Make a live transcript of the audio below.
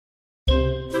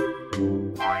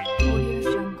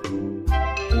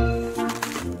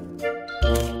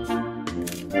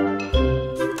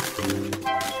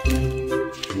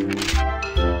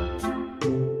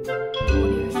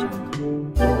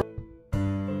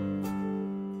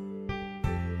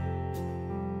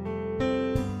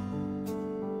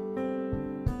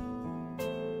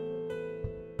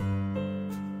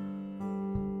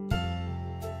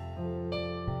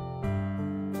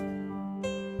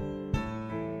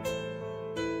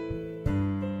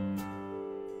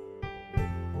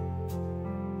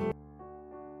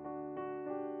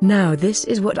Now this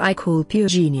is what I call pure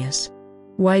genius.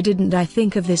 Why didn't I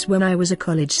think of this when I was a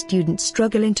college student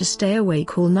struggling to stay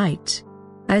awake all night?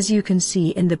 As you can see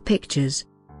in the pictures,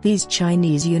 these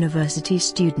Chinese university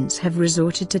students have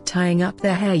resorted to tying up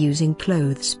their hair using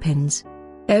clothespins.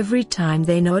 Every time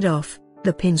they nod off,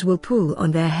 the pins will pull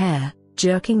on their hair,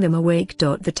 jerking them awake.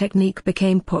 The technique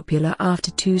became popular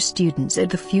after two students at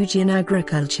the Fujian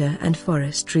Agriculture and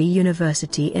Forestry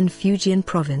University in Fujian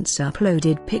province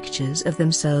uploaded pictures of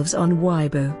themselves on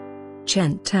Weibo.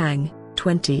 Chen Tang,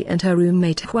 20, and her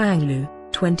roommate Huang Lu,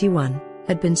 21,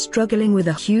 had been struggling with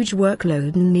a huge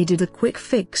workload and needed a quick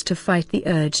fix to fight the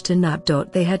urge to nap.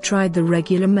 They had tried the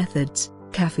regular methods,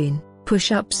 caffeine,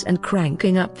 push-ups and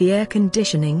cranking up the air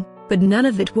conditioning, but none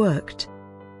of it worked.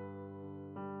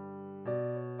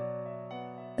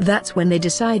 That's when they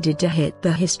decided to hit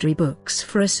the history books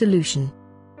for a solution.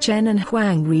 Chen and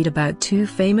Huang read about two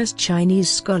famous Chinese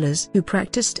scholars who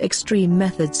practiced extreme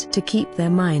methods to keep their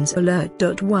minds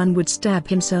alert. One would stab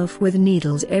himself with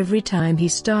needles every time he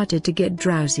started to get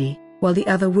drowsy, while the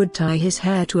other would tie his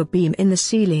hair to a beam in the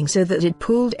ceiling so that it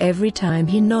pulled every time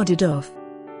he nodded off.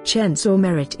 Chen saw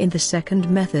merit in the second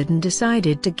method and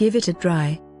decided to give it a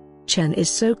try. Chen is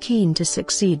so keen to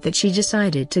succeed that she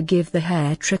decided to give the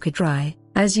hair trick a try.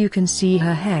 As you can see,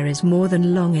 her hair is more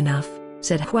than long enough,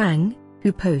 said Huang,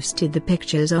 who posted the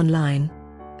pictures online.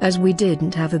 As we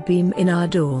didn't have a beam in our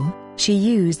dorm, she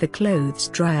used the clothes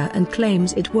dryer and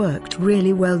claims it worked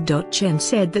really well. Chen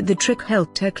said that the trick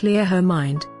helped her clear her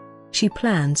mind. She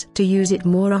plans to use it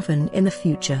more often in the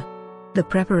future. The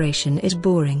preparation is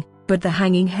boring, but the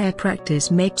hanging hair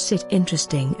practice makes it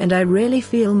interesting and I really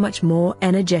feel much more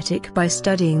energetic by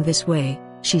studying this way,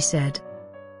 she said.